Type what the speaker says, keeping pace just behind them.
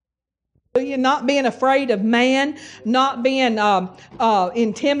Hallelujah. Not being afraid of man, not being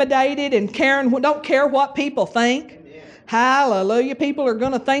intimidated and don't care what people think. Hallelujah. People are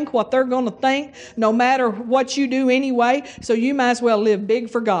going to think what they're going to think no matter what you do anyway. So you might as well live big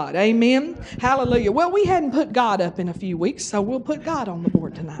for God. Amen. Hallelujah. Well, we hadn't put God up in a few weeks, so we'll put God on the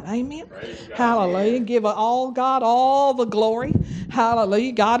board tonight. Amen. Hallelujah. Give God all the glory.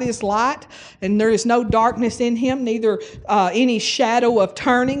 Hallelujah. God is light, and there is no darkness in him, neither any shadow of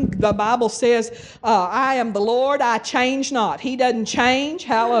turning. The Bible says, I am the Lord, I change not. He doesn't change.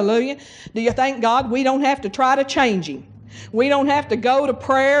 Hallelujah. Do you thank God we don't have to try to change him? We don't have to go to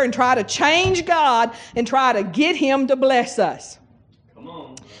prayer and try to change God and try to get him to bless us. Come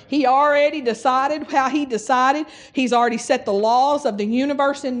on. He already decided how he decided. He's already set the laws of the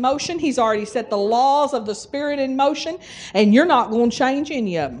universe in motion. He's already set the laws of the Spirit in motion. And you're not going to change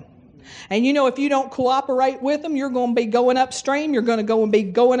any of them. And you know, if you don't cooperate with them, you're going to be going upstream. You're going to go and be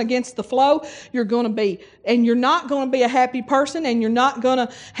going against the flow. You're not going to be a happy person, and you're not going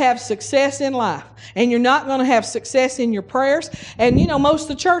to have success in life. And you're not going to have success in your prayers. And you know, most of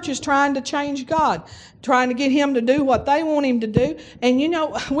the church is trying to change God, trying to get him to do what they want him to do. And you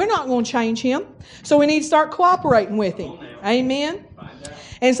know, we're not going to change him. So we need to start cooperating with him. Amen.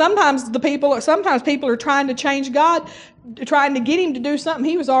 And sometimes people are trying to change God, trying to get him to do something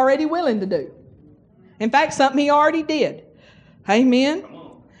he was already willing to do. In fact, something he already did. Amen.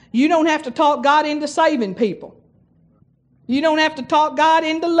 You don't have to talk God into saving people. You don't have to talk God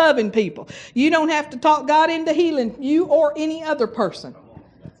into loving people. You don't have to talk God into healing you or any other person.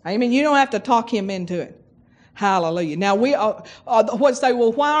 Amen. You don't have to talk him into it. Hallelujah. Now, we say,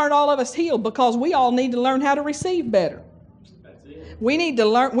 well, why aren't all of us healed? Because we all need to learn how to receive better. We need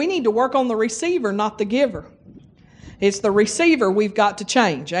to work on the receiver, not the giver. It's the receiver we've got to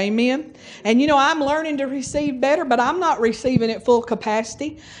change. Amen. And you know, I'm learning to receive better, but I'm not receiving at full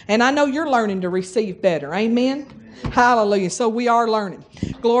capacity. And I know you're learning to receive better. Amen. Hallelujah. So we are learning.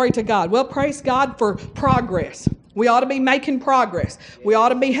 Glory to God. Well, praise God for progress. We ought to be making progress. We ought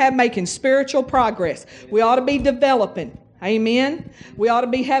to be making spiritual progress. We ought to be developing. Amen. We ought to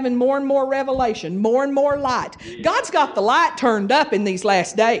be having more and more revelation, more and more light. God's got the light turned up in these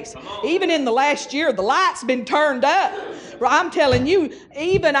last days. Even in the last year, the light's been turned up. I'm telling you,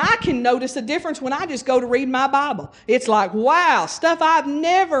 even I can notice a difference when I just go to read my Bible. It's like, wow, stuff I've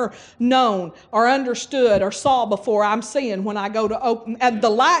never known or understood or saw before I'm seeing when I go to open. And the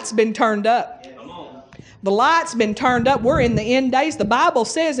light's been turned up. The light's been turned up. We're in the end days. The Bible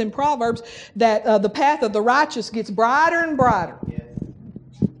says in Proverbs that the path of the righteous gets brighter and brighter.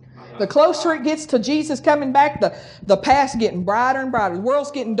 The closer it gets to Jesus coming back, the path's getting brighter and brighter. The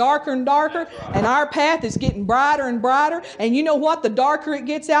world's getting darker and darker, and our path is getting brighter and brighter. And you know what? The darker it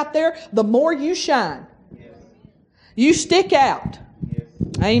gets out there, the more you shine. You stick out.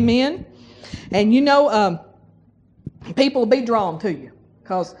 Amen. And you know, people will be drawn to you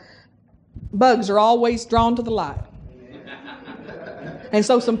because bugs are always drawn to the light. And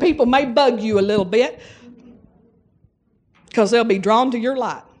so some people may bug you a little bit because they'll be drawn to your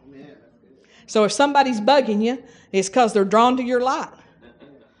light. So if somebody's bugging you, it's because they're drawn to your light.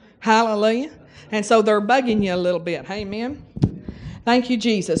 Hallelujah. And so they're bugging you a little bit. Amen. Thank you,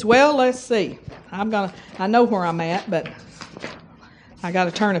 Jesus. Well, let's see. I know where I'm at, but I got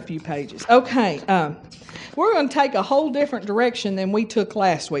to turn a few pages. Okay. We're going to take a whole different direction than we took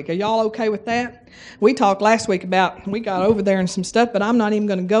last week. Are y'all okay with that? We talked last week we got over there and some stuff, but I'm not even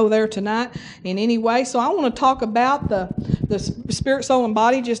going to go there tonight in any way. So I want to talk about the spirit, soul, and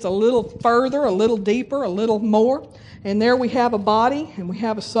body just a little further, a little deeper, a little more. And there we have a body, and we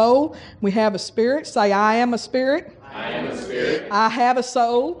have a soul, we have a spirit. Say, I am a spirit. I am a spirit. I have a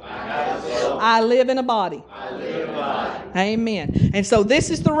soul. I have a soul. I live in a body. I live in a body. Amen. And so this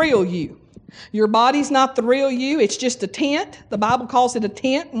is the real you. Your body's not the real you. It's just a tent. The Bible calls it a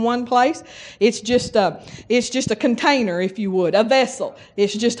tent in one place. It's just a container, if you would, a vessel.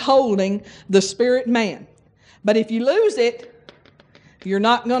 It's just holding the spirit man. But if you lose it, you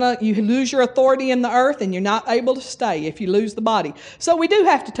lose your authority in the earth, and you're not able to stay if you lose the body. So we do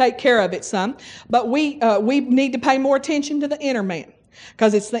have to take care of it some, but we need to pay more attention to the inner man,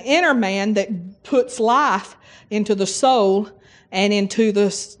 because it's the inner man that puts life into the soul and into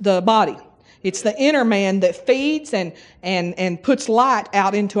the body. It's the inner man that feeds and puts light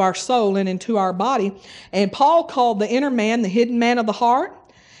out into our soul and into our body. And Paul called the inner man the hidden man of the heart.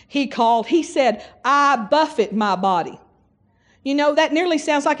 He said, I buffet my body. You know, that nearly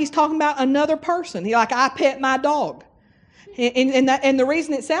sounds like he's talking about another person. I pet my dog. And the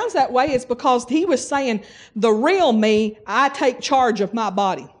reason it sounds that way is because he was saying, the real me, I take charge of my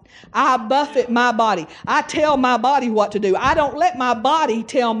body. I buffet my body. I tell my body what to do. I don't let my body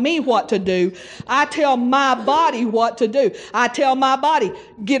tell me what to do. I tell my body what to do. I tell my body,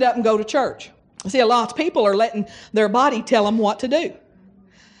 get up and go to church. See, a lot of people are letting their body tell them what to do.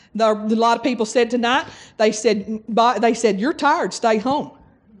 A lot of people said tonight, they said, you're tired, stay home.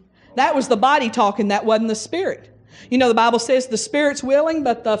 That was the body talking, that wasn't the spirit. You know, the Bible says the spirit's willing,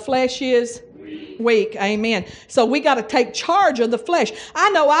 but the flesh is weak. Amen. So we got to take charge of the flesh. I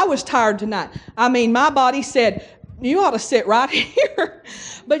know I was tired tonight. I mean, my body said, you ought to sit right here.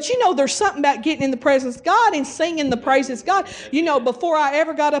 But you know, there's something about getting in the presence of God and singing the praises of God. You know, before I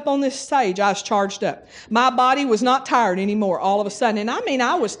ever got up on this stage, I was charged up. My body was not tired anymore all of a sudden. And I mean,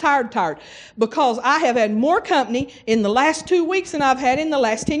 I was tired because I have had more company in the last 2 weeks than I've had in the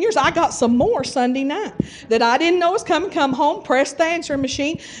last 10 years. I got some more Sunday night that I didn't know was coming. Come home, press the answering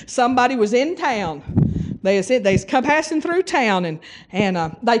machine. Somebody was in town. They come passing through town,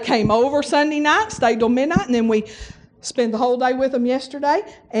 and they came over Sunday night, stayed till midnight, and then we spent the whole day with them yesterday,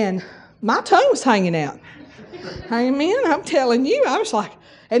 and my tongue was hanging out. Amen. I'm telling you, I was like,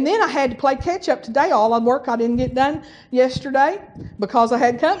 and then I had to play catch up today. All the work I didn't get done yesterday because I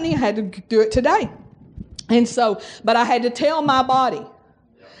had company, I had to do it today. And so, but I had to tell my body.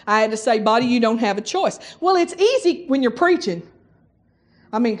 I had to say, body, you don't have a choice. Well, it's easy when you're preaching.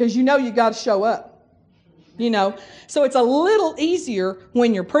 I mean, because you know you got to show up. You know, so it's a little easier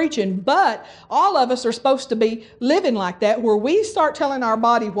when you're preaching, but all of us are supposed to be living like that, where we start telling our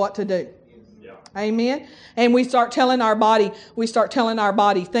body what to do. Yeah. Amen. And we start telling our body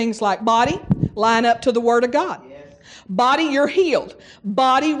things like, body, line up to the Word of God. Yes. Body, you're healed.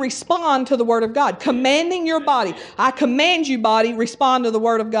 Body, respond to the Word of God. Commanding your body. I command you, body, respond to the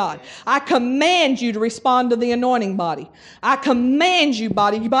Word of God. I command you to respond to the anointing, body. I command you,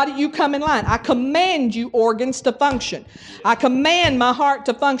 body, you come in line. I command you, organs, to function. I command my heart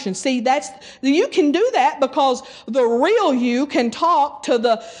to function. See, you can do that because the real you can talk to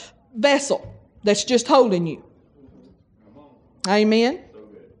the vessel that's just holding you. Amen.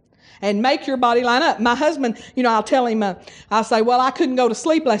 And make your body line up. My husband, you know, I'll tell him, I'll say, well, I couldn't go to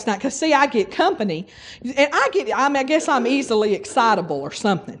sleep last night because, see, I get company. And I guess I'm easily excitable or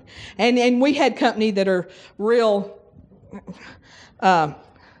something. And we had company that are real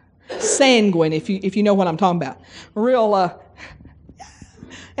sanguine, if you know what I'm talking about. Real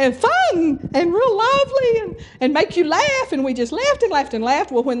and fun and real lively and make you laugh. And we just laughed and laughed and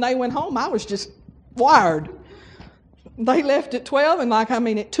laughed. Well, when they went home, I was just wired. They left at 12, and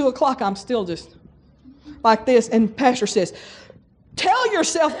at 2 o'clock, I'm still just like this. And Pastor says, tell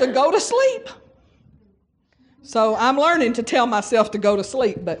yourself to go to sleep. So I'm learning to tell myself to go to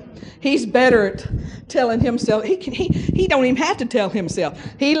sleep, but he's better at telling himself. He don't even have to tell himself.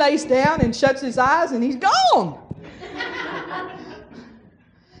 He lays down and shuts his eyes, and he's gone.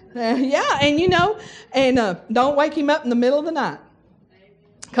 Yeah, and you know, and don't wake him up in the middle of the night,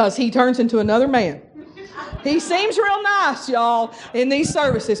 because he turns into another man. He seems real nice, y'all, in these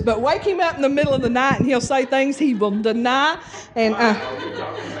services, but wake him up in the middle of the night and he'll say things he will deny. And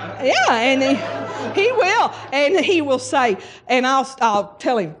yeah, and he will. And he will say, and I'll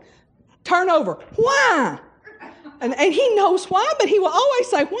tell him, turn over. Why? And he knows why, but he will always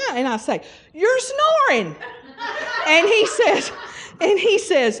say, why? And I say, you're snoring. And he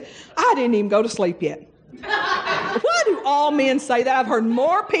says, I didn't even go to sleep yet. Why do all men say that? I've heard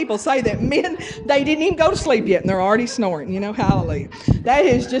more people say that men, they didn't even go to sleep yet and they're already snoring. You know, hallelujah. That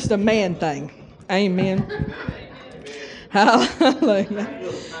is just a man thing. Amen. Hallelujah.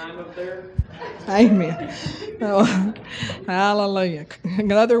 Amen. Oh, hallelujah.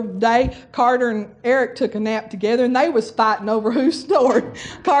 Another day, Carter and Eric took a nap together, and they was fighting over who snored.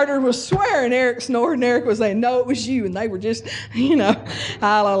 Carter was swearing Eric snored, and Eric was saying, no, it was you. And they were just, you know,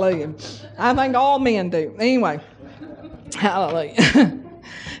 hallelujah. I think all men do. Anyway, hallelujah.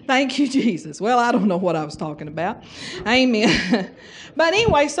 Thank you, Jesus. Well, I don't know what I was talking about. Amen. But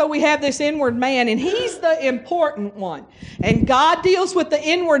anyway, so we have this inward man, and he's the important one. And God deals with the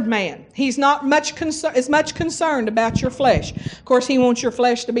inward man. He's not as much concerned about your flesh. Of course, he wants your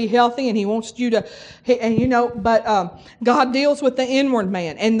flesh to be healthy, and he wants you to, and you know, but God deals with the inward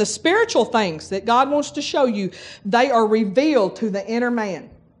man. And the spiritual things that God wants to show you, they are revealed to the inner man.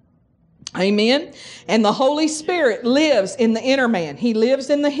 Amen. And the Holy Spirit lives in the inner man. He lives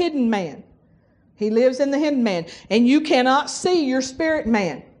in the hidden man. He lives in the hidden man. And you cannot see your spirit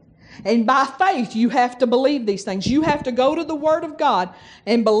man. And by faith, you have to believe these things. You have to go to the Word of God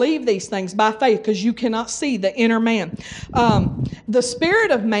and believe these things by faith, because you cannot see the inner man. The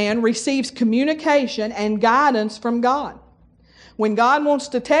spirit of man receives communication and guidance from God. When God wants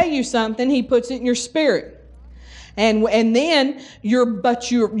to tell you something, He puts it in your spirit. And then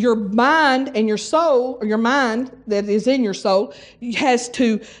your mind and your soul, or your mind that is in your soul, has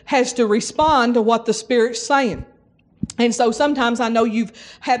to respond to what the Spirit's saying. And so sometimes I know you've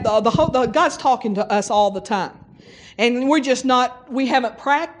had God's talking to us all the time. And we haven't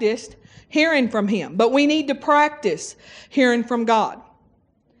practiced hearing from Him. But we need to practice hearing from God.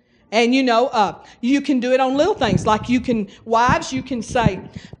 And you can do it on little things. Like wives, you can say,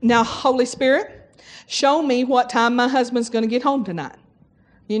 now, Holy Spirit, show me what time my husband's going to get home tonight.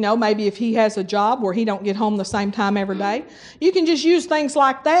 Maybe if he has a job where he don't get home the same time every day. You can just use things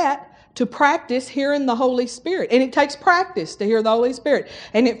like that to practice hearing the Holy Spirit. And it takes practice to hear the Holy Spirit.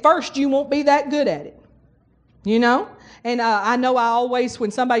 And at first, you won't be that good at it. And I know I always,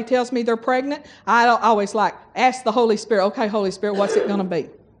 when somebody tells me they're pregnant, I always ask the Holy Spirit, okay, Holy Spirit, what's it going to be?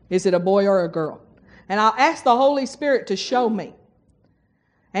 Is it a boy or a girl? And I'll ask the Holy Spirit to show me.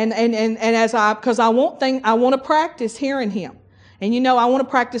 Because I want to practice hearing Him. And I want to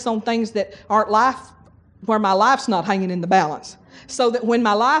practice on things that aren't where my life's not hanging in the balance. So that when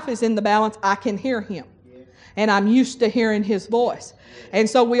my life is in the balance, I can hear Him. And I'm used to hearing His voice. And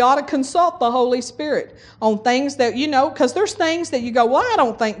so we ought to consult the Holy Spirit on things that, because there's things that you go, well, I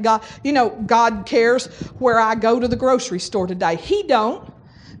don't think God, God cares where I go to the grocery store today. He don't,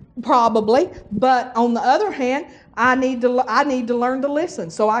 probably. But on the other hand, I need to learn to listen.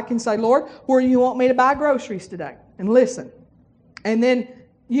 So I can say, Lord, where do you want me to buy groceries today? And listen. And then,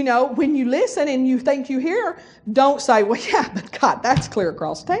 when you listen and you think you hear, don't say, well, yeah, but God, that's clear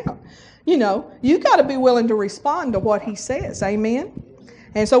across town. You got to be willing to respond to what He says. Amen?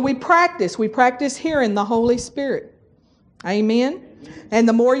 And so we practice hearing the Holy Spirit. Amen? And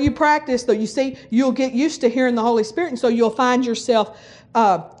the more you practice, though, you'll get used to hearing the Holy Spirit. And so you'll find yourself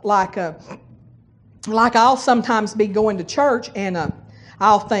like I'll sometimes be going to church and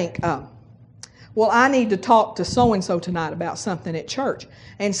I'll think, well, I need to talk to so-and-so tonight about something at church.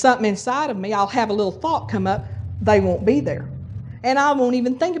 And something inside of me, I'll have a little thought come up, they won't be there. And I won't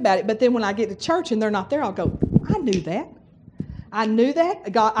even think about it. But then when I get to church and they're not there, I'll go, I knew that. I knew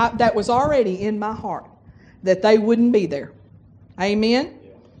that. God, that was already in my heart, that they wouldn't be there. Amen?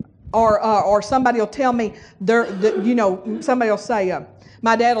 Or somebody will tell me, somebody will say,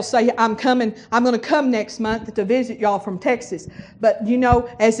 my dad will say, I'm going to come next month to visit y'all from Texas. But,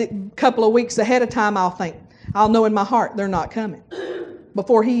 as a couple of weeks ahead of time, I'll know in my heart they're not coming.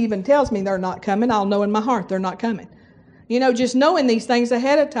 Before he even tells me they're not coming, I'll know in my heart they're not coming. Just knowing these things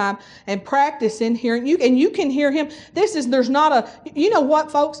ahead of time and practicing hearing you, and you can hear Him. There's not a,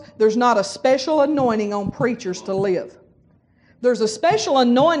 folks? There's not a special anointing on preachers to live. There's a special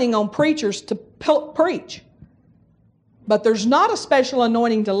anointing on preachers to preach. But there's not a special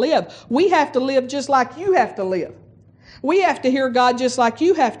anointing to live. We have to live just like you have to live. We have to hear God just like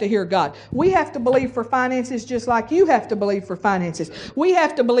you have to hear God. We have to believe for finances just like you have to believe for finances. We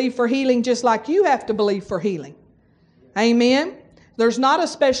have to believe for healing just like you have to believe for healing. Amen? There's not a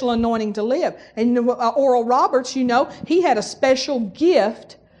special anointing to live. And Oral Roberts, he had a special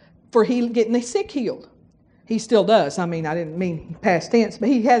gift for getting the sick healed. He still does. I didn't mean past tense, but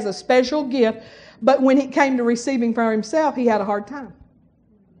he has a special gift. But when it came to receiving for himself, he had a hard time.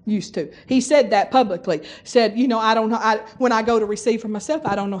 Used to. He said that publicly. Said, I don't know. When I go to receive for myself,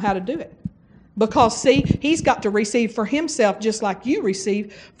 I don't know how to do it. Because, see, he's got to receive for himself just like you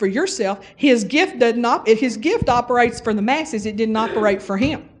receive for yourself. His gift operates for the masses. It didn't operate for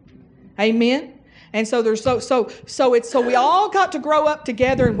him. Amen? And so we all got to grow up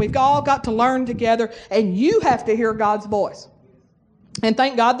together, and we've all got to learn together, and you have to hear God's voice. And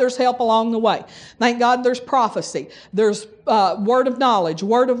thank God there's help along the way. Thank God there's prophecy. There's word of knowledge,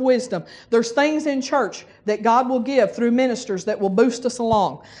 word of wisdom. There's things in church that God will give through ministers that will boost us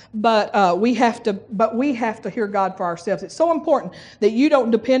along. But we have to hear God for ourselves. It's so important that you don't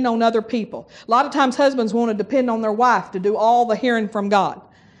depend on other people. A lot of times husbands want to depend on their wife to do all the hearing from God.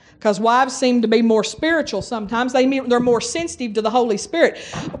 Because wives seem to be more spiritual sometimes. They're more sensitive to the Holy Spirit.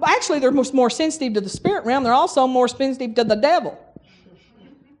 Actually, they're more sensitive to the spirit realm. They're also more sensitive to the devil.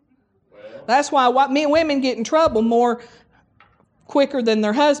 That's why women get in trouble more quicker than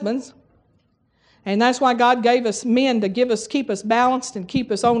their husbands. And that's why God gave us men to keep us balanced and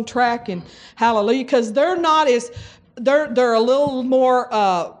keep us on track, and hallelujah. Because they're a little more,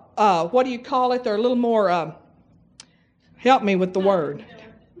 what do you call it? They're a little more, help me with the word.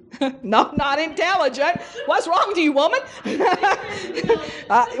 No, not intelligent. What's wrong with you, woman?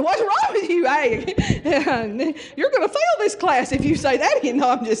 What's wrong with you? Hey, you're going to fail this class if you say that again. No,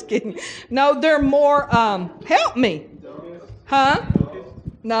 I'm just kidding. No, they're more, help me. Huh?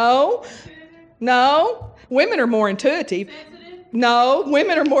 No. Women are more intuitive. No,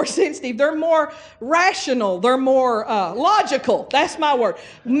 women are more sensitive. They're more rational. They're more logical. That's my word.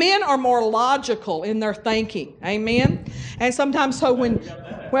 Men are more logical in their thinking. Amen? And sometimes so when,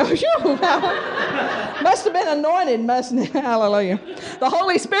 well, must have been anointed, mustn't it? Hallelujah. The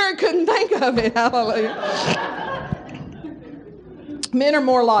Holy Spirit couldn't think of it. Hallelujah. Men are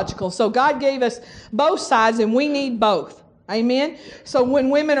more logical. So God gave us both sides and we need both. Amen? So when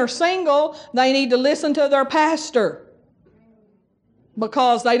women are single, they need to listen to their pastor,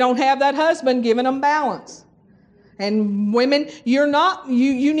 because they don't have that husband giving them balance. And women, you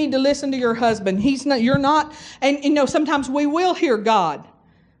need to listen to your husband. You're not, and sometimes we will hear God,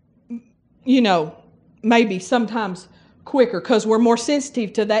 maybe sometimes quicker because we're more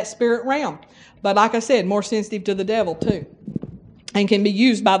sensitive to that spirit realm. But like I said, more sensitive to the devil too. And can be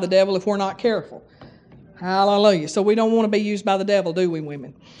used by the devil if we're not careful. Hallelujah. So we don't want to be used by the devil, do we,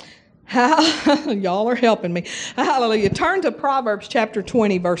 women? Y'all are helping me. Hallelujah. Turn to Proverbs chapter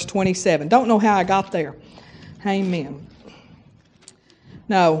 20, verse 27. Don't know how I got there. Amen.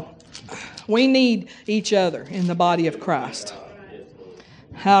 No, we need each other in the body of Christ.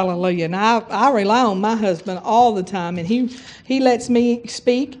 Hallelujah. And I rely on my husband all the time, and he lets me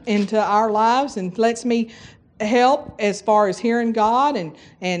speak into our lives and lets me help as far as hearing God and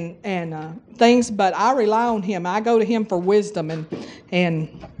things, but I rely on him. I go to him for wisdom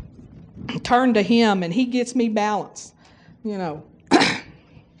and turn to him, and he gets me balance.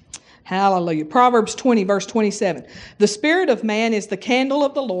 Hallelujah. Proverbs 20, verse 27. The spirit of man is the candle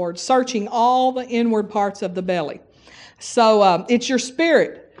of the Lord, searching all the inward parts of the belly. So it's your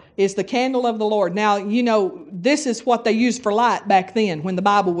spirit is the candle of the Lord. Now, this is what they used for light back then when the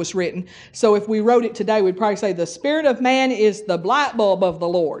Bible was written. So if we wrote it today, we'd probably say the spirit of man is the light bulb of the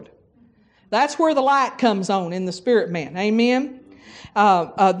Lord. That's where the light comes on, in the spirit man. Amen.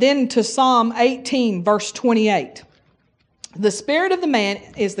 Then to Psalm 18, verse 28. The spirit of the man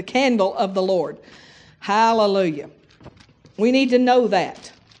is the candle of the Lord. Hallelujah. We need to know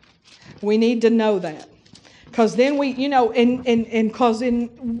that. We need to know that. Because then we, because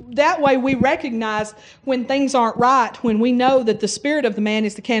in that way we recognize when things aren't right, when we know that the spirit of the man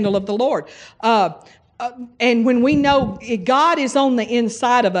is the candle of the Lord. And when we know God is on the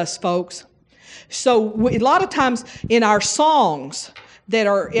inside of us, folks. So a lot of times in our songs that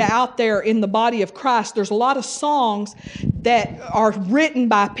are out there in the body of Christ, there's a lot of songs that are written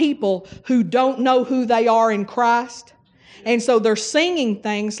by people who don't know who they are in Christ. And so they're singing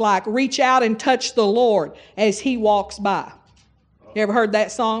things like, reach out and touch the Lord as he walks by. You ever heard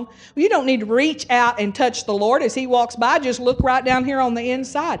that song? Well, you don't need to reach out and touch the Lord as he walks by. Just look right down here on the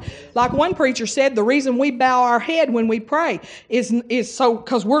inside. Like one preacher said, the reason we bow our head when we pray is so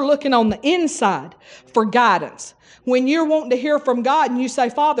because we're looking on the inside for guidance. When you're wanting to hear from God and you say,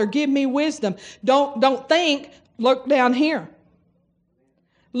 Father, give me wisdom, don't think, look down here.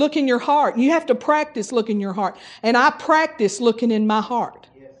 Look in your heart. You have to practice looking in your heart. And I practice looking in my heart.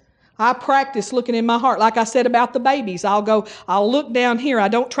 I practice looking in my heart. Like I said about the babies, I'll look down here. I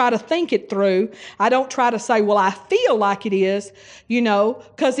don't try to think it through. I don't try to say, well, I feel like it is,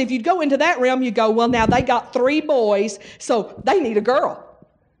 because if you go into that realm, you go, well, now they got 3 boys, so they need a girl.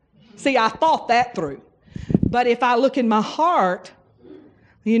 See, I thought that through. But if I look in my heart,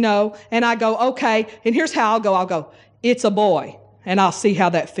 and I go, okay, and here's how I'll go, it's a boy. And I'll see how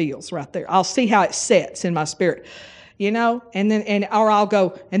that feels right there. I'll see how it sets in my spirit, or I'll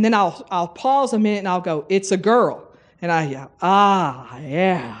go, and then I'll pause a minute and I'll go, it's a girl. And I yell,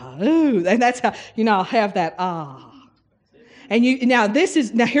 yeah, ooh. And that's how, I'll have that, And now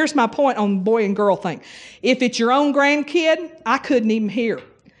here's my point on boy and girl thing. If it's your own grandkid, I couldn't even hear.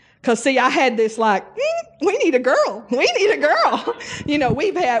 Because see, I had this we need a girl. We need a girl.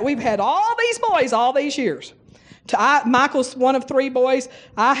 We've had all these boys all these years. Michael's one of 3 boys.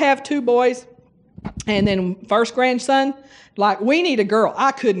 I have 2 boys. And then first grandson, we need a girl.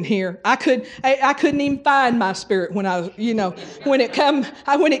 I couldn't hear. I couldn't even find my spirit when I was, when it came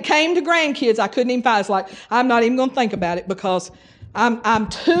to grandkids, I couldn't even find. It's like, I'm not even going to think about it because I'm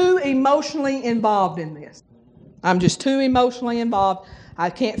too emotionally involved in this. I'm just too emotionally involved. I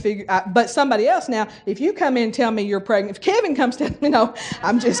can't figure out, but somebody else now, if you come in and tell me you're pregnant, if Kevin comes to me, no,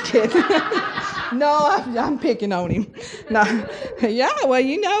 I'm just kidding. No, I'm picking on him. No, yeah,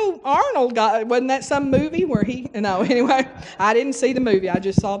 well, Arnold wasn't that some movie where anyway, I didn't see the movie. I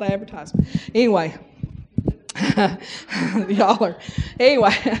just saw the advertisement. Anyway,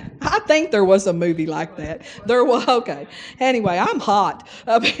 anyway, I think there was a movie like that. There was, okay. Anyway, I'm hot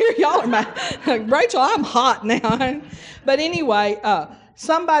up here. Y'all are Rachel, I'm hot now. But anyway,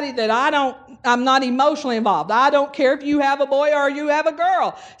 somebody that I'm not emotionally involved. I don't care if you have a boy or you have a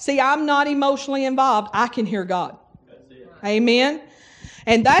girl. See, I'm not emotionally involved. I can hear God. Amen.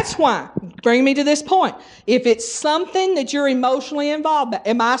 And that's why, bring me to this point. If it's something that you're emotionally involved in,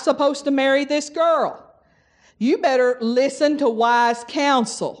 am I supposed to marry this girl? You better listen to wise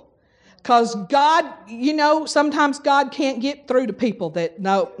counsel. Because God, sometimes God can't get through to people that,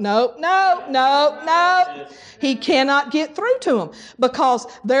 no. He cannot get through to them. Because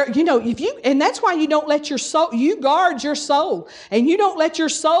and that's why you don't let your soul, you guard your soul. And you don't let your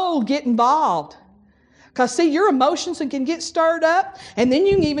soul get involved. Because, see, your emotions can get stirred up, and then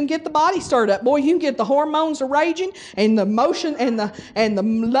you can even get the body stirred up. Boy, you can get the hormones a raging, and the emotion and the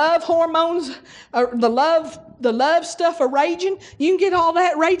love hormones, the love stuff a raging. You can get all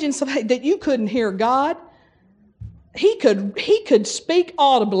that raging so that you couldn't hear God. He could speak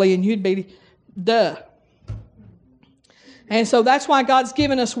audibly, and you'd be, duh. And so that's why God's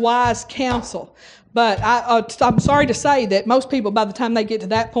given us wise counsel. But I'm sorry to say that most people, by the time they get to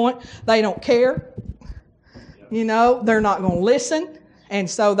that point, they don't care. They're not going to listen. And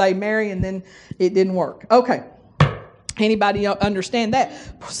so they marry and then it didn't work. Okay. Anybody understand that?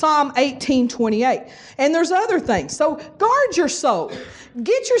 Psalm 18:28. And there's other things. So guard your soul.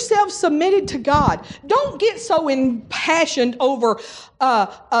 Get yourself submitted to God. Don't get so impassioned over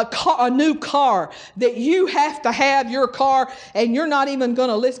a new car that you have to have your car and you're not even going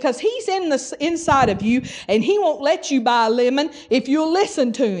to listen, because He's in the inside of you and He won't let you buy a lemon if you'll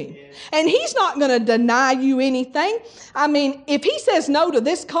listen to Him. And He's not going to deny you anything. I mean, if He says no to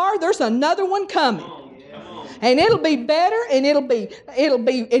this car, there's another one coming. And it'll be better, and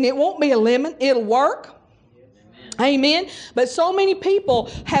and it won't be a lemon. It'll work. Amen. But so many people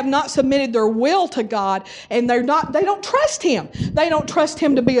have not submitted their will to God, and they don't trust Him. They don't trust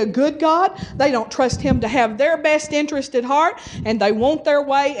Him to be a good God. They don't trust Him to have their best interest at heart, and they want their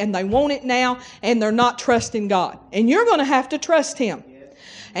way, and they want it now, and they're not trusting God. And you're going to have to trust Him.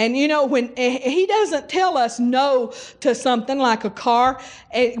 And when He doesn't tell us no to something like a car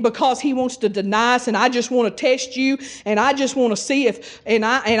because He wants to deny us, and I just want to test you, and I just want to see if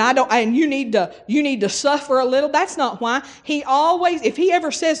you need to suffer a little. That's not why. He always, if He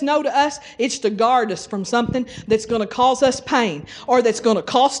ever says no to us, it's to guard us from something that's going to cause us pain or that's going to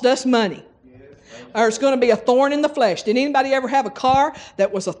cost us money. Or it's going to be a thorn in the flesh. Did anybody ever have a car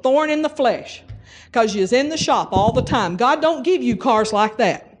that was a thorn in the flesh? Because you're in the shop all the time. God don't give you cars like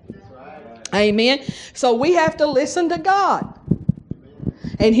that. Amen. So we have to listen to God.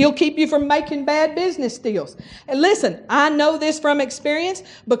 And He'll keep you from making bad business deals. And listen, I know this from experience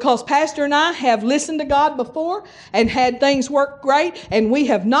because Pastor and I have listened to God before and had things work great. And we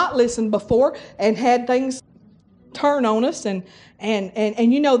have not listened before and had things turn on us. And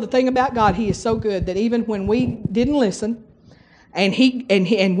the thing about God, He is so good that even when we didn't listen, and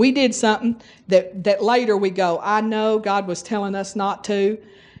we did something that later we go, I know God was telling us not to.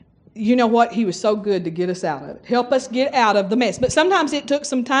 You know what? He was so good to get us out of it. Help us get out of the mess. But sometimes it took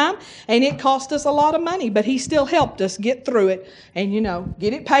some time and it cost us a lot of money, but He still helped us get through it and,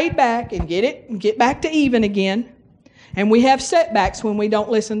 get it paid back and get back to even again. And we have setbacks when we don't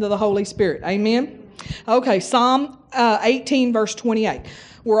listen to the Holy Spirit. Amen? Okay, Psalm 18, verse 28.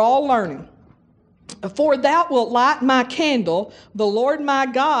 We're all learning. For Thou wilt light my candle, the Lord my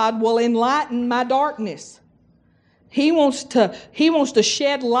God will enlighten my darkness. He wants to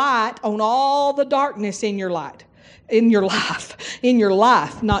shed light on all the darkness in your life, not in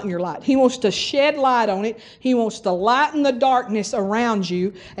your light. He wants to shed light on it. He wants to lighten the darkness around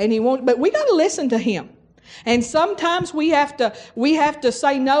you, but we got to listen to Him. And sometimes we have to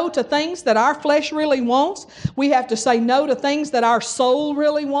say no to things that our flesh really wants. We have to say no to things that our soul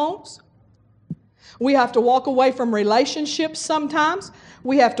really wants. We have to walk away from relationships sometimes.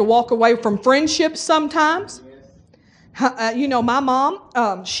 We have to walk away from friendships sometimes. My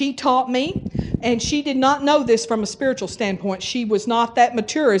mom, she taught me, and she did not know this from a spiritual standpoint. She was not that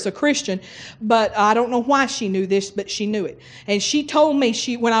mature as a Christian, but I don't know why she knew this, but she knew it. And she told me,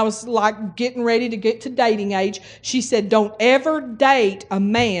 when I was like getting ready to get to dating age, she said, don't ever date a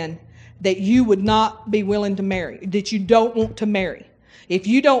man that you would not be willing to marry, that you don't want to marry. If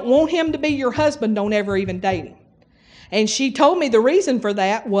you don't want him to be your husband, don't ever even date him. And she told me the reason for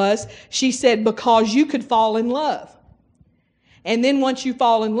that was, she said, because you could fall in love. And then once you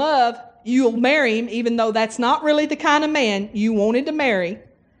fall in love, you'll marry him, even though that's not really the kind of man you wanted to marry.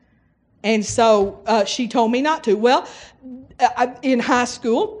 And so she told me not to. Well, in high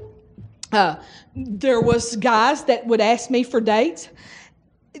school, there was guys that would ask me for dates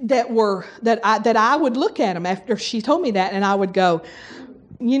that I would look at them after she told me that, and I would go,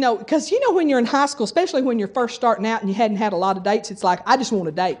 because when you're in high school, especially when you're first starting out and you hadn't had a lot of dates, it's like, I just want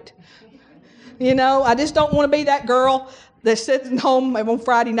a date. I just don't want to be that girl that's sitting home on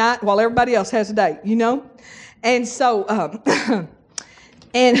Friday night while everybody else has a date, And so,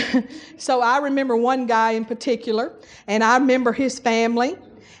 and so I remember one guy in particular, and I remember his family,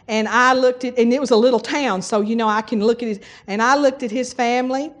 and I looked at, and it was a little town, so I can look at his, and I looked at his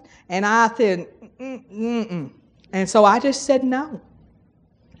family, and I said, and so I just said no,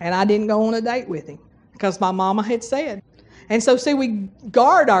 and I didn't go on a date with him because my mama had said. And so, see, we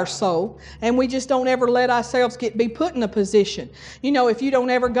guard our soul, and we just don't ever let ourselves be put in a position. If you don't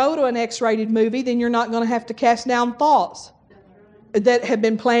ever go to an X-rated movie, then you're not going to have to cast down thoughts that have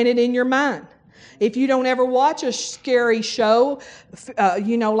been planted in your mind. If you don't ever watch a scary show,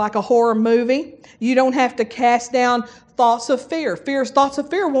 like a horror movie, you don't have to cast down thoughts of fear. Thoughts of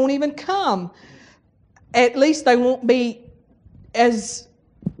fear won't even come. At least they won't be as,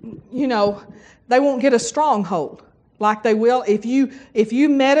 they won't get a stronghold like they will if you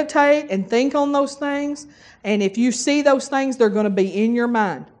meditate and think on those things, and if you see those things, they're going to be in your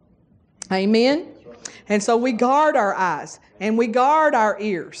mind. Amen? And so we guard our eyes and we guard our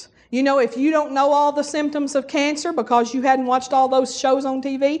ears. If you don't know all the symptoms of cancer because you hadn't watched all those shows on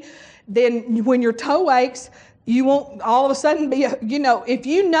TV, then when your toe aches, you won't all of a sudden be, if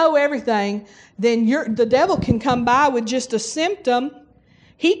you know everything, then the devil can come by with just a symptom.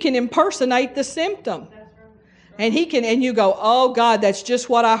 He can impersonate the symptom. And and you go, oh God, that's just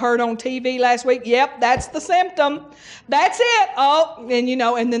what I heard on TV last week. Yep, that's the symptom. That's it. Oh,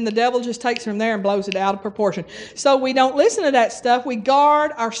 and then the devil just takes from there and blows it out of proportion. So we don't listen to that stuff. We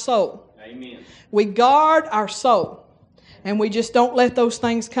guard our soul. Amen. We guard our soul. And we just don't let those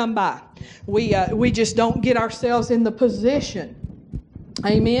things come by. We just don't get ourselves in the position.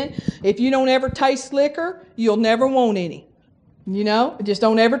 Amen. If you don't ever taste liquor, you'll never want any. Just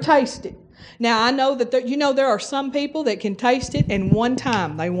don't ever taste it. Now, I know that there are some people that can taste it and one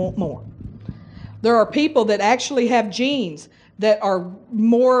time they want more. There are people that actually have genes that are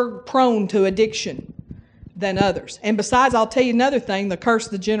more prone to addiction than others. And besides, I'll tell you another thing, the curse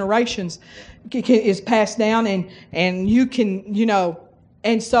of the generations is passed down, and you can,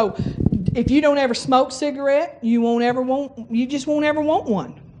 and so if you don't ever smoke cigarette, you just won't ever want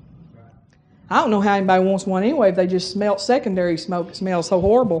one. I don't know how anybody wants one anyway if they just smell secondary smoke. It smells so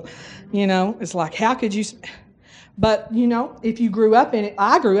horrible. It's like, how could you? But, if you grew up in it,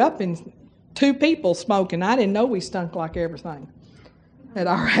 I grew up in 2 people smoking. I didn't know we stunk like everything at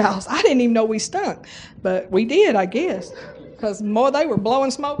our house. I didn't even know we stunk. But we did, I guess, because they were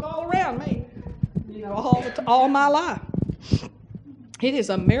blowing smoke all around me, all my life. It is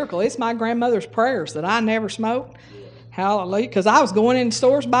a miracle. It's my grandmother's prayers that I never smoked. Hallelujah. Because I was going in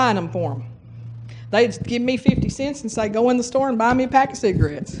stores buying them for them. They'd give me 50 cents and say, go in the store and buy me a pack of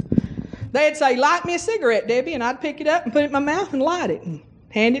cigarettes. They'd say, light me a cigarette, Debbie, and I'd pick it up and put it in my mouth and light it and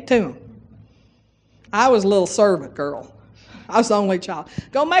hand it to them. I was a little servant girl. I was the only child.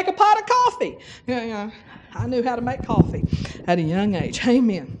 Go make a pot of coffee. I knew how to make coffee at a young age.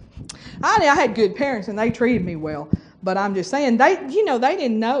 Amen. I had good parents and they treated me well. But I'm just saying, they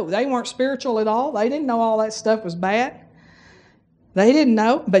didn't know. They weren't spiritual at all. They didn't know all that stuff was bad. They didn't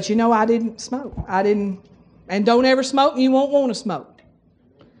know, but I didn't smoke. And don't ever smoke and you won't want to smoke.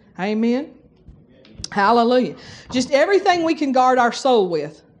 Amen. Hallelujah. Just everything we can guard our soul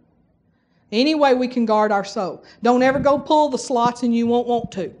with. Any way we can guard our soul. Don't ever go pull the slots and you won't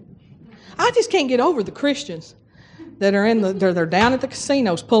want to. I just can't get over the Christians that are they're down at the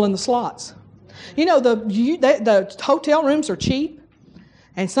casinos pulling the slots. The hotel rooms are cheap.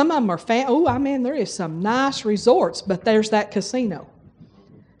 And some of them are there is some nice resorts, but there's that casino.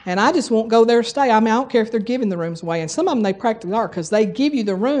 And I just won't go there to stay. I don't care if they're giving the rooms away. And some of them they practically are because they give you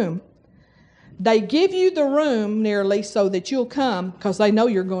the room. They give you the room nearly so that you'll come because they know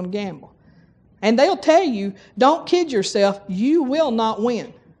you're going to gamble. And they'll tell you, don't kid yourself, you will not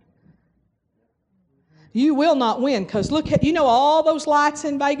win. You will not win because look at, all those lights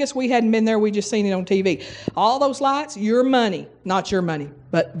in Vegas, we hadn't been there, we just seen it on TV. All those lights, your money, not your money,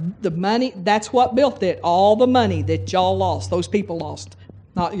 but the money, that's what built it. All the money that y'all lost, those people lost,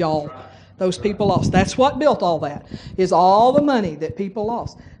 not y'all, those people lost. That's what built all that, is all the money that people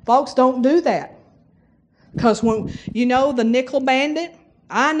lost. Folks, don't do that because when, the nickel bandit,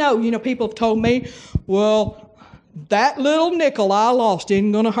 I know, people have told me, well, that little nickel I lost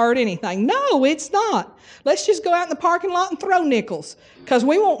isn't going to hurt anything. No, it's not. Let's just go out in the parking lot and throw nickels because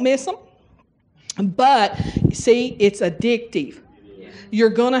we won't miss them. But, see, it's addictive. You're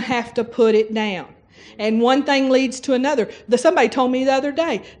going to have to put it down. And one thing leads to another. Somebody told me the other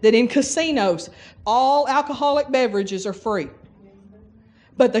day that in casinos, all alcoholic beverages are free.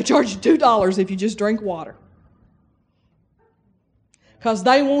 But they charge you $2 if you just drink water. Because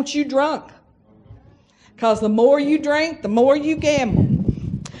they want you drunk. Because the more you drink, the more you gamble.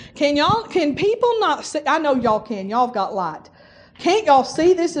 Can people not see? I know y'all can. Y'all have got light. Can't y'all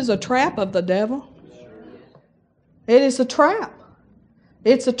see this is a trap of the devil? It is a trap.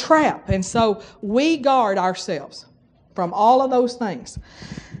 It's a trap. And so we guard ourselves from all of those things.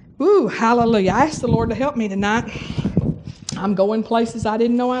 Ooh, hallelujah. I asked the Lord to help me tonight. I'm going places I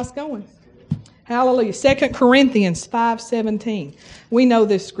didn't know I was going. Hallelujah. 2 Corinthians 5:17. We know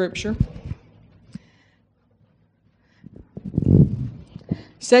this scripture.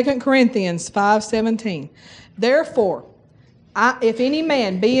 2 Corinthians 5:17. Therefore, if any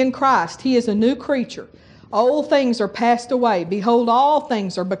man be in Christ, he is a new creature. Old things are passed away. Behold, all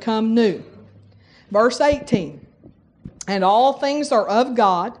things are become new. Verse 18. And all things are of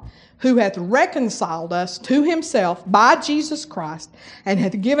God, who hath reconciled us to himself by Jesus Christ, and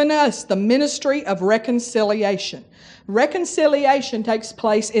hath given us the ministry of reconciliation. Reconciliation takes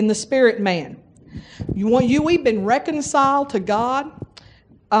place in the spirit man. We've been reconciled to God.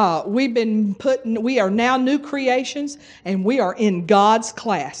 We are now new creations, and we are in God's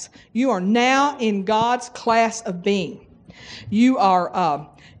class. You are now in God's class of being. You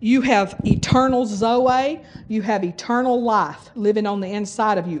have eternal Zoe. You have eternal life living on the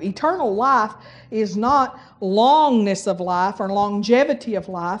inside of you. Eternal life is not longness of life or longevity of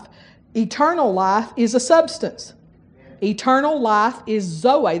life. Eternal life is a substance. Eternal life is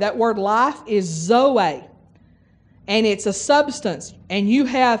Zoe. That word life is Zoe. And it's a substance. And you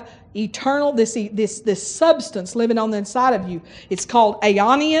have eternal, this substance living on the inside of you. It's called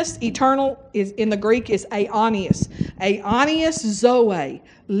aionios. Eternal is in the Greek is aionios. Aionios Zoe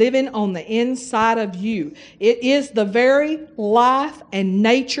living on the inside of you. It is the very life and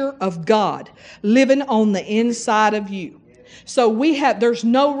nature of God living on the inside of you. So there's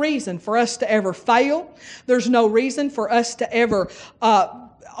no reason for us to ever fail. There's no reason for us to ever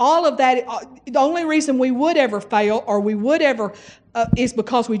all of that. The only reason we would ever fail or we would ever is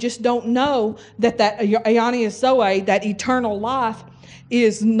because we just don't know that aionios Zoe, that eternal life,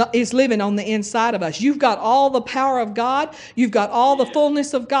 is living on the inside of us. You've got all the power of God. You've got all the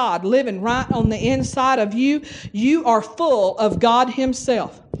fullness of God living right on the inside of you. You are full of God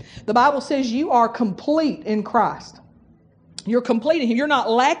Himself. The Bible says you are complete in Christ. You're complete. You're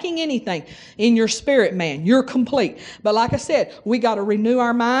not lacking anything in your spirit, man. You're complete. But like I said, we got to renew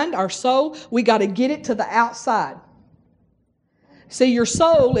our mind, our soul. We got to get it to the outside. See, your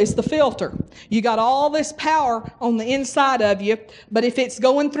soul is the filter. You got all this power on the inside of you, but if it's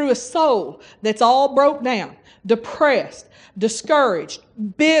going through a soul that's all broke down, depressed, discouraged,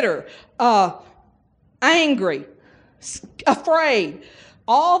 bitter, angry, afraid,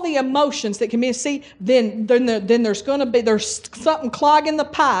 all the emotions that can be seen, then there's something clogging the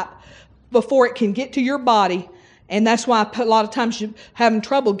pipe before it can get to your body. And that's why a lot of times you're having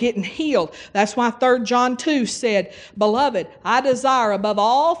trouble getting healed. That's why 3 John 2 said, Beloved, I desire above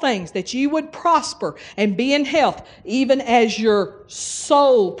all things that you would prosper and be in health, even as your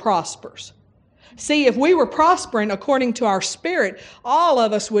soul prospers. See, if we were prospering according to our spirit, all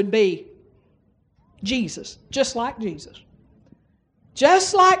of us would be Jesus, just like Jesus.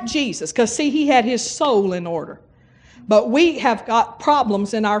 Just like Jesus, because see, He had His soul in order. But we have got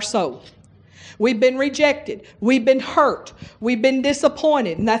problems in our soul. We've been rejected. We've been hurt. We've been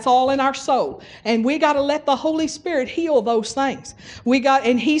disappointed. And that's all in our soul. And we got to let the Holy Spirit heal those things.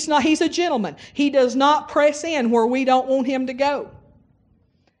 And He's a gentleman. He does not press in where we don't want Him to go.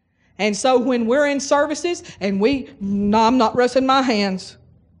 And so when we're in services and I'm not resting my hands.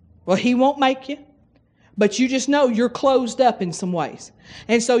 Well, He won't make you. But you just know you're closed up in some ways.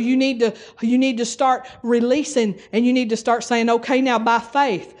 And so you need to start releasing, and you need to start saying, okay, now by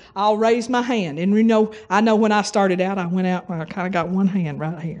faith, I'll raise my hand. And I know when I started out, I went out and I kind of got one hand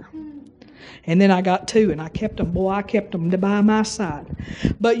right here. And then I got two, and I kept them by my side.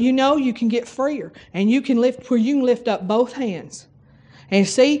 But you can get freer, and you can lift up both hands. And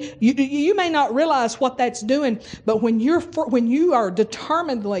see, you may not realize what that's doing, but when you are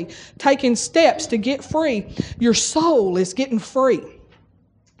determinedly taking steps to get free, your soul is getting free.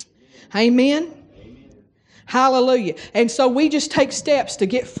 Amen? Hallelujah. And so we just take steps to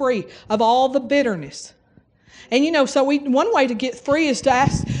get free of all the bitterness. And one way to get free is to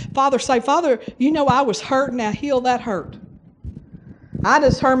ask Father, I was hurt, now heal that hurt. I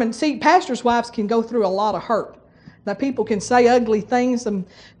determined, pastors' wives can go through a lot of hurt. That people can say ugly things and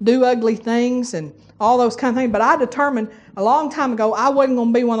do ugly things and all those kind of things. But I determined a long time ago I wasn't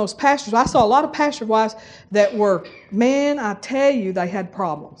going to be one of those pastors. I saw a lot of pastor wives that were, man, I tell you, they had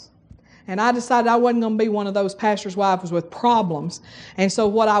problems. And I decided I wasn't going to be one of those pastors' wives with problems. And so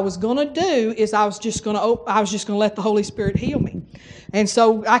what I was going to do is I was just going to let the Holy Spirit heal me. And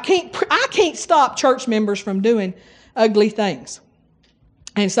so I can't stop church members from doing ugly things.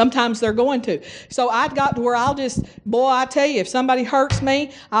 And sometimes they're going to. So I got to where I tell you, if somebody hurts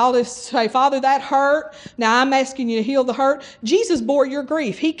me, I'll just say, Father, that hurt. Now I'm asking you to heal the hurt. Jesus bore your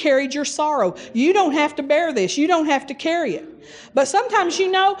grief. He carried your sorrow. You don't have to bear this. You don't have to carry it. But sometimes,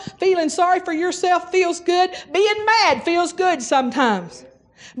 feeling sorry for yourself feels good. Being mad feels good sometimes.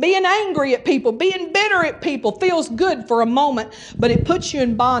 Being angry at people, being bitter at people feels good for a moment, but it puts you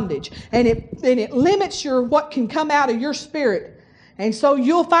in bondage. And it limits what can come out of your spirit. And so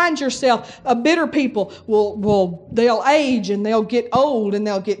you'll find yourself, bitter people they'll age and they'll get old and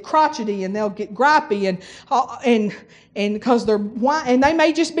they'll get crotchety and they'll get gripey and because and they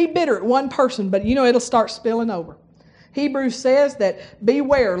may just be bitter at one person, but it'll start spilling over. Hebrews says that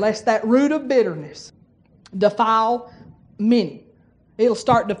beware lest that root of bitterness defile many. It'll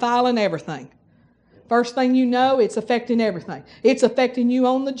start defiling everything. First thing you know, it's affecting everything. It's affecting you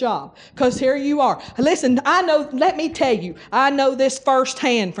on the job. Because here you are. Listen, let me tell you, I know this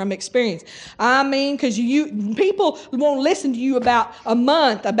firsthand from experience. I mean, because people won't listen to you about a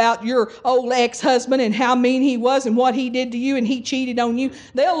month about your old ex-husband and how mean he was and what he did to you and he cheated on you.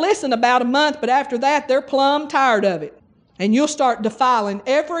 They'll listen about a month, but after that, they're plumb tired of it. And you'll start defiling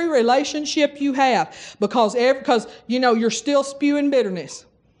every relationship you have because you're still spewing bitterness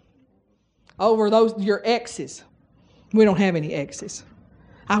over your exes. We don't have any exes.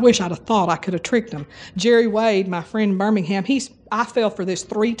 I wish I'd have thought I could have tricked them. Jerry Wade, my friend in Birmingham, I fell for this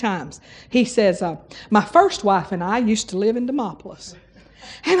 3 times. He says, my first wife and I used to live in Demopolis.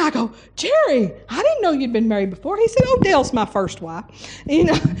 And I go, Jerry, I didn't know you'd been married before. He said, Dell's my first wife.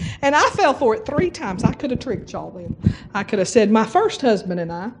 And I fell for it 3 times. I could have tricked y'all then. I could have said, my first husband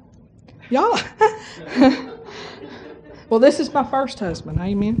and I. Y'all. Well, this is my first husband.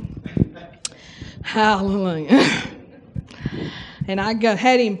 Amen. Hallelujah. And I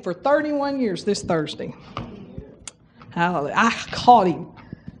had him for 31 years this Thursday. Hallelujah. I caught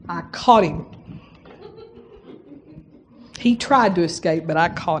him. He tried to escape, but I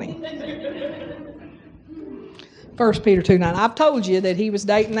caught him. 1 Peter 2:9. I've told you that he was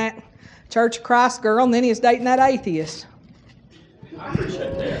dating that Church of Christ girl, and then he was dating that atheist. I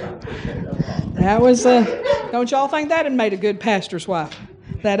appreciate that. That was, don't y'all think that had made a good pastor's wife?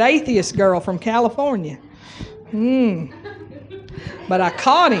 That atheist girl from California. But I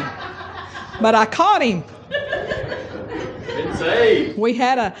caught him. Been saved. We'd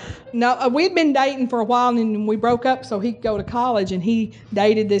been dating for a while and we broke up so he could go to college, and he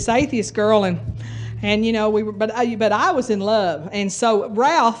dated this atheist girl but I was in love. And so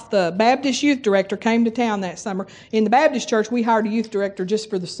Ralph, the Baptist youth director, came to town that summer. In the Baptist church, we hired a youth director just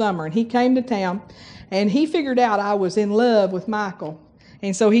for the summer, and he came to town and he figured out I was in love with Michael.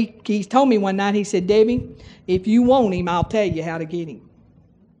 And so he told me one night, he said, Debbie, if you want him, I'll tell you how to get him.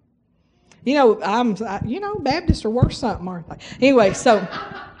 Baptists are worth something, aren't they? Anyway, so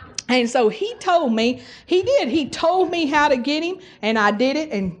he told me, he told me how to get him, and I did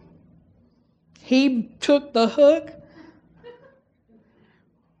it, and he took the hook.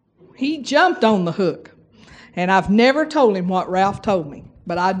 He jumped on the hook. And I've never told him what Ralph told me,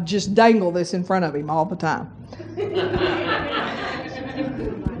 but I just dangle this in front of him all the time.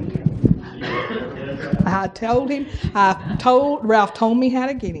 Ralph told me how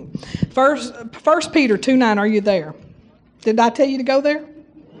to get him. First Peter 2:9, are you there? Did I tell you to go there?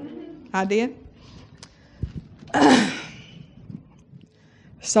 I did.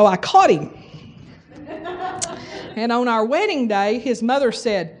 So I caught him. And on our wedding day, his mother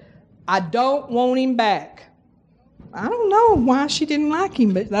said, I don't want him back. I don't know why she didn't like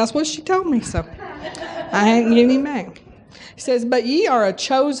him, but that's what she told me, so I ain't getting him back. He says, but ye are a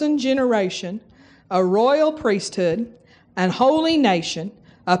chosen generation, a royal priesthood, an holy nation,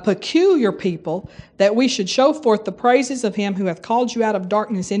 a peculiar people, that we should show forth the praises of him who hath called you out of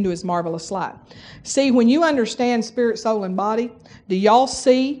darkness into his marvelous light. See, when you understand spirit, soul, and body, do y'all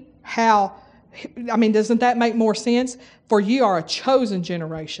see how, doesn't that make more sense? For you are a chosen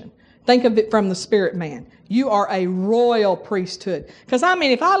generation. Think of it from the spirit man. You are a royal priesthood. Because,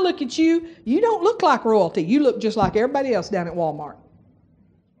 if I look at you, you don't look like royalty. You look just like everybody else down at Walmart.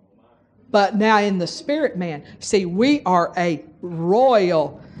 But now in the spirit man, see, we are a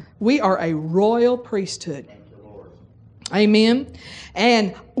royal priesthood. Amen.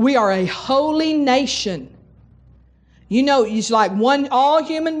 And we are a holy nation. It's like all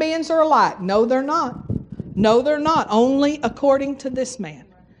human beings are alike. No, they're not. No, they're not. Only according to this man.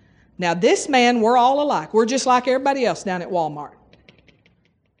 Now, this man, we're all alike. We're just like everybody else down at Walmart.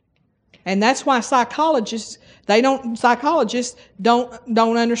 And that's why psychologists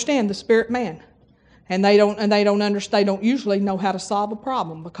don't understand the spirit man. And they don't understand. They don't usually know how to solve a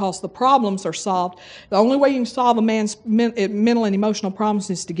problem, because the problems are solved. The only way you can solve a man's mental and emotional problems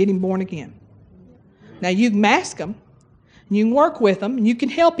is to get him born again. Now, you can mask them, and you can work with them, and you can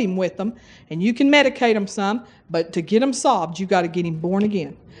help him with them, and you can medicate them some, but to get them solved, you got to get him born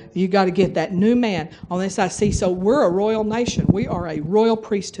again. You got to get that new man on this side. See, so we're a royal nation. We are a royal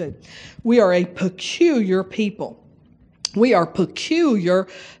priesthood. We are a peculiar people. We are peculiar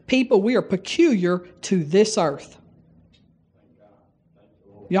people. We are peculiar to this earth.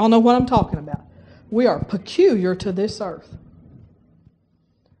 Y'all know what I'm talking about. We are peculiar to this earth.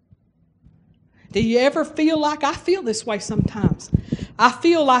 Do you ever feel like, I feel this way sometimes. I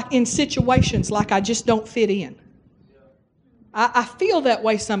feel like in situations like I just don't fit in. I feel that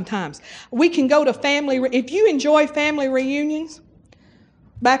way sometimes. We can go to if you enjoy family reunions,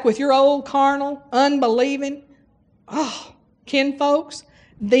 back with your old carnal, unbelieving, kinfolks,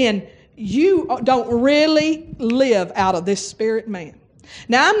 then you don't really live out of this spirit man.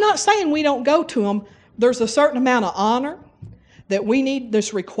 Now, I'm not saying we don't go to them. There's a certain amount of honor that we need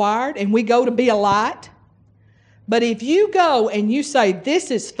that's required, and we go to be a light. But if you go and you say,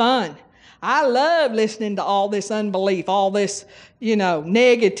 this is fun, I love listening to all this unbelief, all this,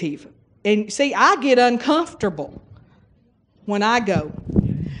 negative. And see, I get uncomfortable when I go.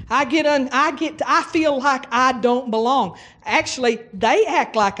 I feel like I don't belong. Actually, they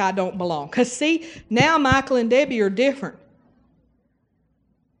act like I don't belong. Because see, now Michael and Debbie are different.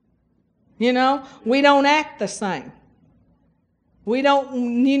 We don't act the same. We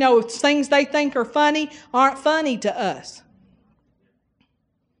don't, things they think are funny aren't funny to us.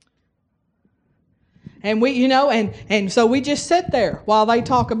 And and so we just sit there while they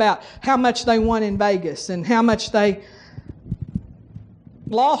talk about how much they won in Vegas and how much they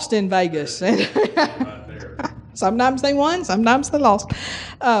lost in Vegas. And sometimes they won, sometimes they lost.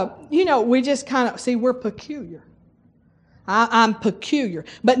 We just kind of, see, we're peculiar. I'm peculiar.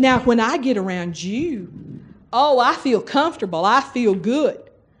 But now when I get around you, I feel comfortable. I feel good.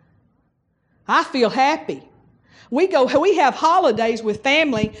 I feel happy. We have holidays with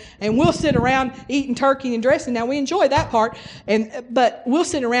family, and we'll sit around eating turkey and dressing. Now, we enjoy that part, but we'll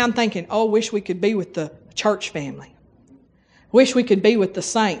sit around thinking, wish we could be with the church family. Wish we could be with the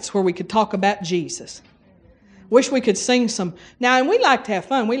saints where we could talk about Jesus. Wish we could sing some. Now, and we like to have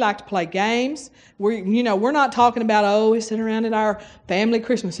fun. We like to play games. We're not talking about, we sit around at our family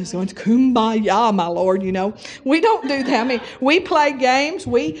Christmas and going, kumbaya, my Lord, We don't do that. We play games.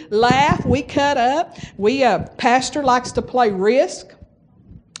 We laugh. We cut up. Pastor likes to play Risk.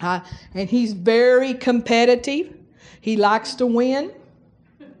 And he's very competitive. He likes to win.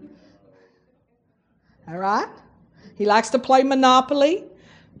 All right? He likes to play Monopoly.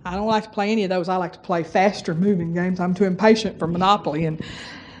 I don't like to play any of those. I like to play faster moving games. I'm too impatient for Monopoly and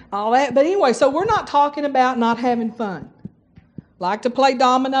all that. But anyway, so we're not talking about not having fun. Like to play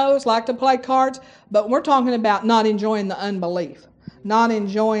dominoes, like to play cards, but we're talking about not enjoying the unbelief, not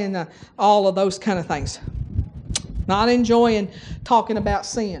enjoying all of those kind of things, not enjoying talking about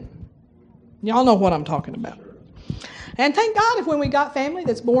sin. Y'all know what I'm talking about. And thank God if when we got family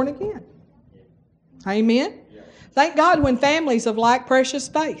that's born again. Amen. Thank God when families of like precious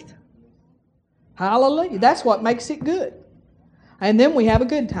faith. Hallelujah. That's what makes it good. And then we have a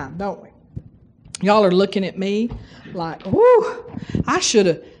good time, don't we? Y'all are looking at me like, whoo, I could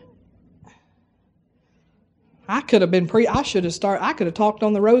have talked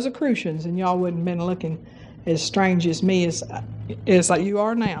on the Rosicrucians and y'all wouldn't have been looking as strange as me as like you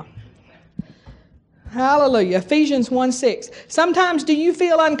are now. Hallelujah. Ephesians 1:6. Sometimes do you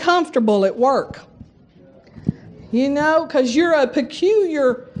feel uncomfortable at work? Because you're a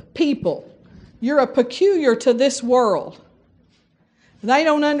peculiar people. You're a peculiar to this world. They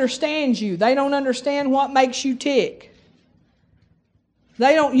don't understand you. They don't understand what makes you tick.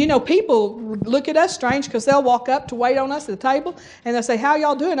 They don't, people look at us strange because they'll walk up to wait on us at the table and they'll say, how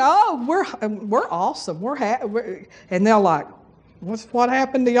y'all doing? Oh, we're awesome. We're happy. And they're like, what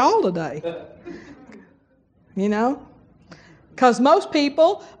happened to y'all today? Because most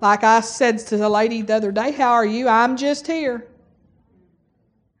people, like I said to the lady the other day, how are you? I'm just here.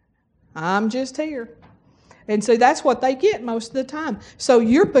 I'm just here. And so that's what they get most of the time. So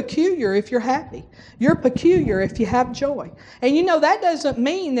you're peculiar if you're happy. You're peculiar if you have joy. And that doesn't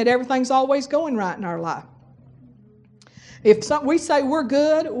mean that everything's always going right in our life. If we say we're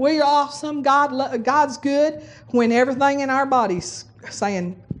good, we're awesome, God's good, when everything in our body's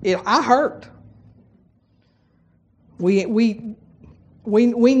saying, I hurt. Because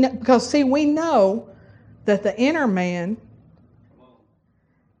we know that the inner man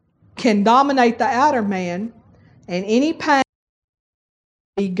can dominate the outer man, and any pain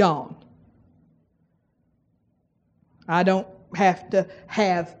be gone. I don't have to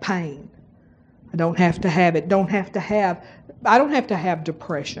have pain. I don't have to have it. I don't have to have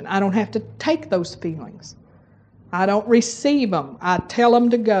depression. I don't have to take those feelings. I don't receive them. I tell them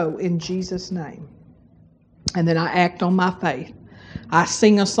to go in Jesus' name. And then I act on my faith. I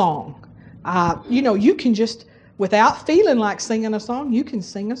sing a song. You can just, without feeling like singing a song, you can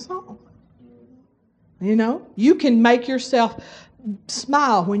sing a song. You can make yourself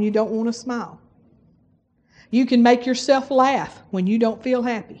smile when you don't want to smile. You can make yourself laugh when you don't feel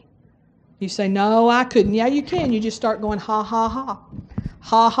happy. You say, no, I couldn't. Yeah, you can. You just start going, ha, ha, ha.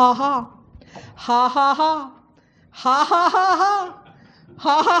 Ha, ha, ha. Ha, ha, ha. Ha, ha, ha, ha.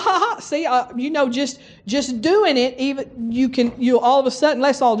 Ha, ha, ha, ha. See, just doing it, even you all of a sudden,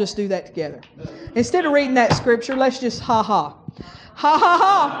 let's all just do that together. Instead of reading that scripture, let's just ha, ha. Ha, ha,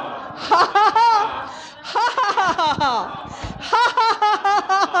 ha. Ha, ha, ha. Ha, ha, ha, ha. Ha, ha, ha,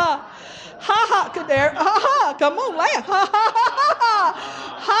 ha, ha. Ha ha, good there. Ha ha, come on, laugh. Ha ha ha ha ha.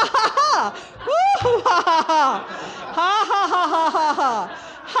 Ha ha ha. Woo ha ha ha. Ha ha ha ha ha ha.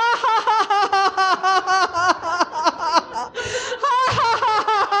 Ha ha ha ha ha ha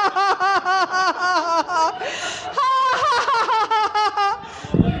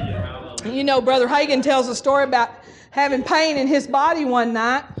ha. Brother Hagin tells a story about having pain in his body one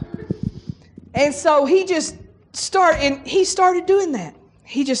night. And so he started doing that.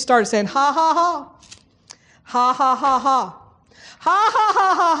 He just started saying, ha, ha, ha. Ha, ha, ha, ha. Ha, ha,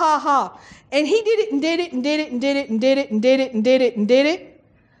 ha, ha, ha, ha. And he did it and did it and did it and did it and did it and did it and did it and did it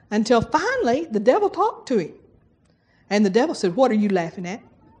until finally the devil talked to him. And the devil said, what are you laughing at?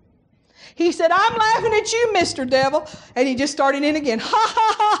 He said, I'm laughing at you, Mr. Devil. And he just started in again. Ha,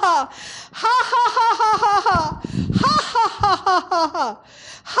 ha, ha, ha. Ha, ha, ha, ha, ha, ha. Ha, ha, ha, ha, ha, ha.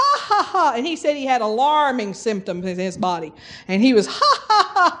 Ha, ha, ha. And he said he had alarming symptoms in his body. And he was ha, ha,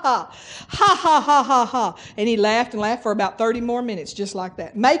 ha, ha. Ha, ha, ha, ha, ha. And he laughed and laughed for about 30 more minutes, just like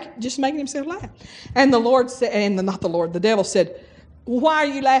that. Just making himself laugh. And the Lord said, the devil said, why are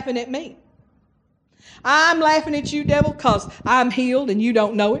you laughing at me? I'm laughing at you, devil, because I'm healed and you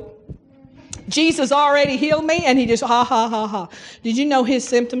don't know it. Jesus already healed me, and he just ha, ha, ha, ha. Did you know his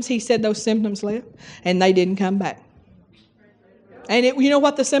symptoms? He said those symptoms left, and they didn't come back. And you know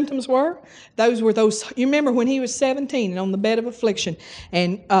what the symptoms were? Those were you remember when he was 17 and on the bed of affliction,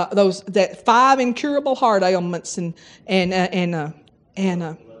 and that 5 incurable heart ailments and a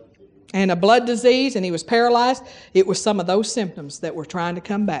blood disease, and he was paralyzed. It was some of those symptoms that were trying to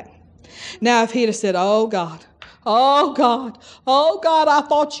come back. Now, if he'd have said, oh, God, I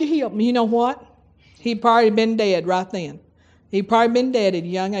thought you healed me. You know what? He'd probably been dead right then. He'd probably been dead at a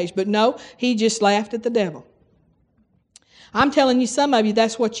young age. But no, he just laughed at the devil. I'm telling you, some of you,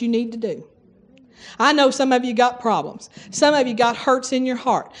 that's what you need to do. I know some of you got problems. Some of you got hurts in your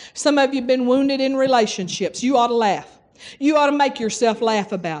heart. Some of you have been wounded in relationships. You ought to laugh. You ought to make yourself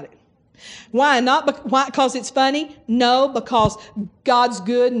laugh about it. Why? Why? Because it's funny? No, because God's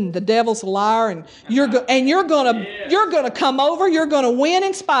good and the devil's a liar, and you're gonna come over. You're gonna win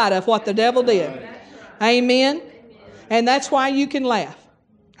in spite of what the devil did. Amen. And that's why you can laugh.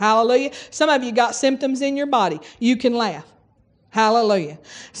 Hallelujah. Some of you got symptoms in your body. You can laugh. Hallelujah.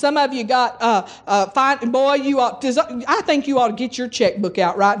 Some of you got I think you ought to get your checkbook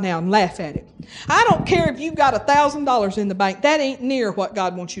out right now and laugh at it. I don't care if you've got $1,000 in the bank. That ain't near what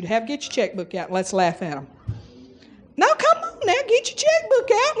God wants you to have. Get your checkbook out and let's laugh at them. No, come on now. Get your checkbook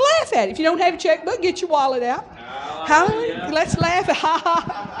out and laugh at it. If you don't have a checkbook, get your wallet out. Hallelujah. Let's laugh at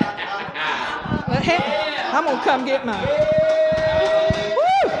I'm going to come get mine.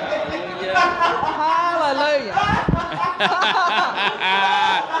 Woo! Hallelujah.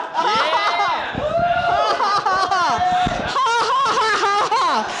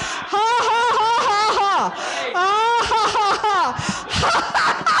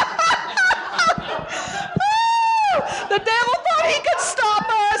 The devil thought he could stop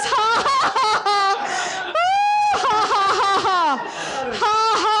us. Ha ha ha ha. Ha ha ha ha. Ha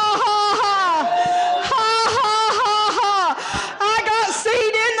ha ha ha. Ha ha ha ha. I got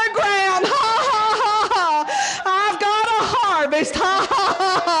seed in the ground. Ha ha ha ha. I've got a harvest. Ha ha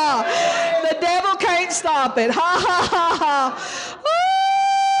ha ha. The devil can't stop it. Ha ha ha ha.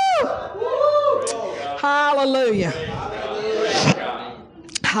 Woo! Hallelujah.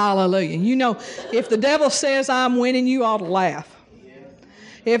 Hallelujah. You know, if the devil says I'm winning, you ought to laugh.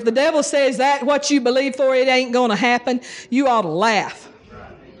 If the devil says that what you believe for, it ain't going to happen, you ought to laugh.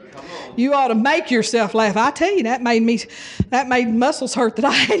 You ought to make yourself laugh. I tell you, that made muscles hurt that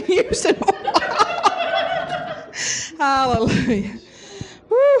I hadn't used in a while. Hallelujah.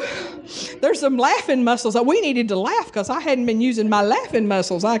 Woo. There's some laughing muscles. We needed to laugh because I hadn't been using my laughing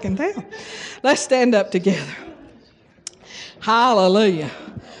muscles, I can tell. Let's stand up together. Hallelujah.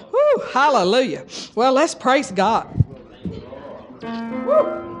 Woo, hallelujah. Well, let's praise God.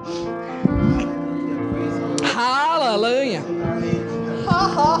 Woo. Hallelujah. Ha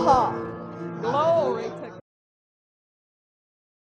ha ha. Glory.